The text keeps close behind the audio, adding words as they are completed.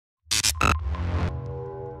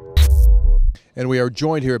And we are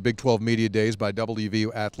joined here at Big 12 Media Days by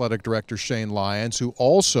WVU Athletic Director Shane Lyons, who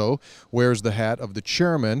also wears the hat of the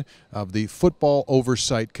chairman of the Football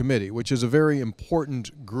Oversight Committee, which is a very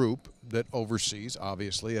important group that oversees,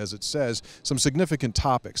 obviously, as it says, some significant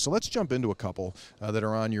topics. So let's jump into a couple that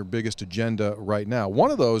are on your biggest agenda right now.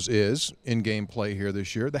 One of those is in-game play here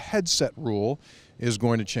this year. The headset rule is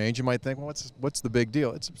going to change. You might think, well, what's the big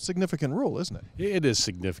deal? It's a significant rule, isn't it? It is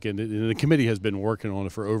significant. The committee has been working on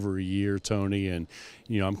it for over a year, Tony, and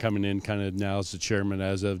I'm coming in kind of now as the chairman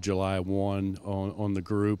as of July 1 on the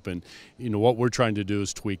group, and what we're trying to do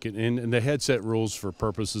is tweak it. And the headset rules for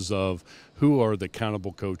purposes of who are the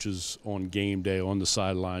accountable coaches on game day, on the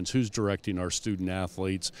sidelines, who's directing our student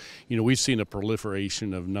athletes. We've seen a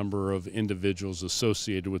proliferation of number of individuals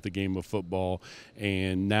associated with the game of football,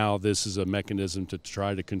 and now this is a mechanism to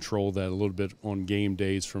try to control that a little bit on game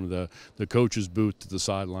days, from the coach's booth to the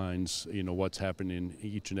sidelines, what's happening in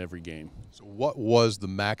each and every game. So what was the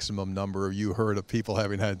maximum number you heard of people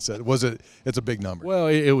having headsets? It's a big number. Well,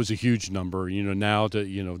 it was a huge number. Now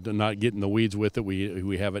to not get in the weeds with it,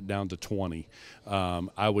 we have it down to 20.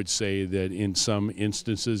 I would say that in some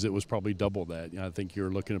instances it was probably double that. I think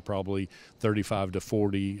you're looking at probably 35 to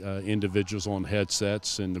 40 individuals on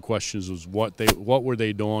headsets, and the question was what were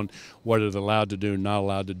they doing, what are they allowed to do, not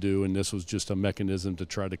allowed to do, and this was just a mechanism to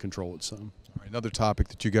try to control it some. All right, another topic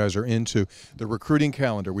that you guys are into, the recruiting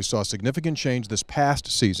calendar. We saw a significant change this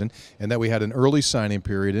past season, and that we had an early signing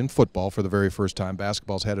period in football for the very first time.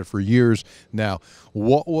 Basketball's had it for years now.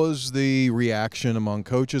 What was the reaction among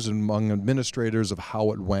coaches and among administrators of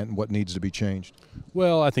how it went and what needs to be changed?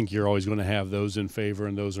 Well, I think you're always going to have those in favor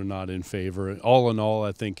and those are not in favor. All in all,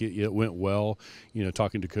 I think it went well.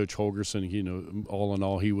 Talking to Coach Holgerson, all in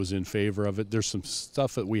all, he was in favor of it. There's some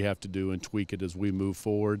stuff that we have to do and tweak it as we move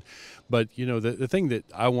forward. But, the thing that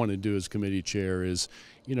I want to do as committee chair is,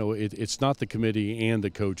 it's not the committee and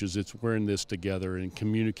the coaches. It's we're in this together, and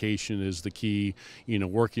communication is the key.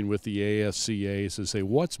 Working with the AFCA to say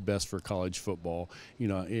what's best for college football.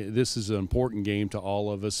 This is an important game to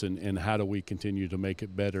all of us, and how do we continue to make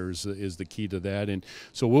it better is the key to that. And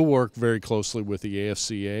so we'll work very closely with the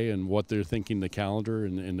AFCA and what they're thinking, the calendar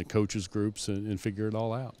and the coaches groups, and figure it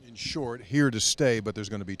all out. In short, here to stay, but there's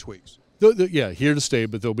going to be tweaks. Yeah, here to stay,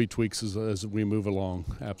 but there'll be tweaks as we move along,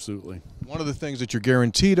 absolutely. One of the things that you're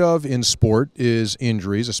guaranteed of in sport is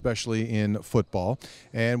injuries, especially in football.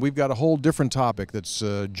 And we've got a whole different topic that's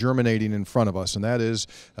germinating in front of us, and that is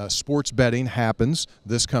sports betting happens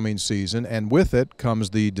this coming season, and with it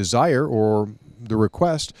comes the desire or the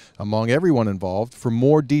request among everyone involved for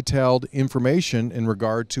more detailed information in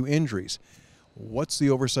regard to injuries. What's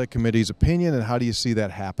the Oversight Committee's opinion, and how do you see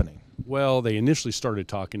that happening? Well, they initially started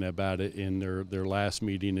talking about it in their last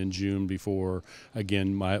meeting in June before,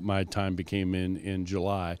 again, my time became in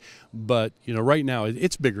July. But, right now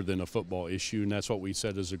it's bigger than a football issue, and that's what we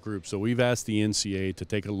said as a group. So we've asked the NCAA to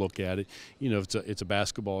take a look at it. It's a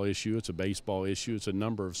basketball issue, it's a baseball issue, it's a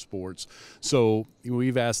number of sports. So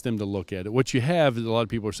we've asked them to look at it. What you have is a lot of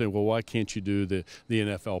people are saying, well, why can't you do the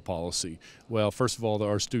NFL policy? Well, first of all,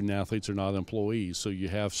 our student athletes are not employees, so you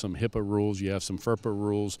have some HIPAA rules, you have some FERPA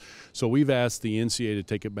rules. So we've asked the NCAA to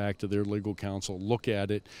take it back to their legal counsel, look at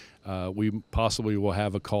it. We possibly will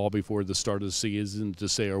have a call before the start of the season to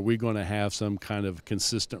say, are we going to have some kind of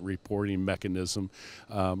consistent reporting mechanism?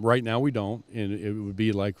 Right now we don't, and it would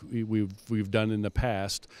be like we've done in the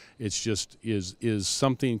past. It's just is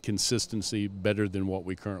something consistency better than what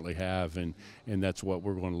we currently have, and that's what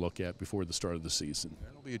we're going to look at before the start of the season.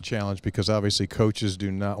 That'll be a challenge because obviously coaches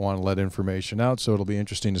do not want to let information out, so it'll be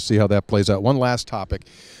interesting to see how that plays out. One last topic.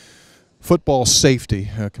 Football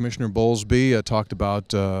safety. Commissioner Bowlesby talked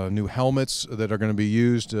about new helmets that are going to be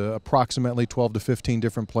used. Approximately 12 to 15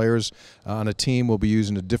 different players on a team will be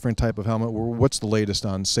using a different type of helmet. What's the latest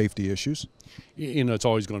on safety issues? It's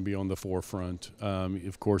always going to be on the forefront.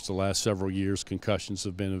 Of course, the last several years, concussions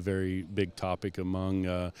have been a very big topic among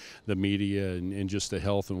the media and just the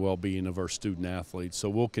health and well-being of our student athletes. So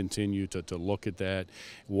we'll continue to look at that,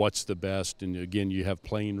 what's the best. And again, you have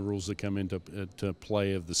playing rules that come into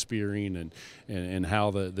play of the spearing and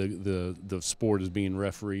how the sport is being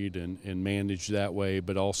refereed and managed that way.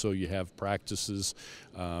 But also you have practices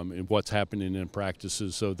and what's happening in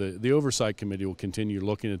practices. So the Oversight Committee will continue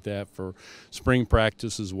looking at that for spring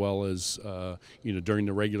practice as well as during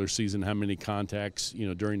the regular season, how many contacts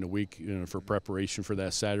during the week for preparation for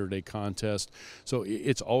that Saturday contest. So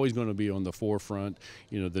it's always going to be on the forefront.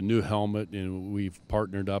 The new helmet, and we've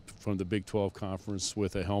partnered up from the Big 12 Conference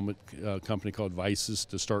with a helmet company called Vices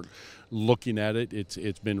to start looking at it,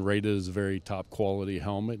 it's been rated as a very top quality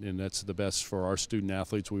helmet, and that's the best for our student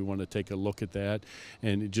athletes. We want to take a look at that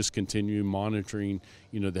and just continue monitoring,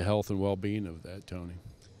 the health and well-being of that, Tony.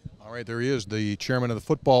 All right, there he is, the chairman of the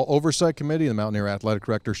Football Oversight Committee, the Mountaineer Athletic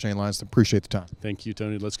Director, Shane Lyons. Appreciate the time. Thank you,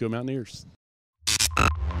 Tony. Let's go Mountaineers.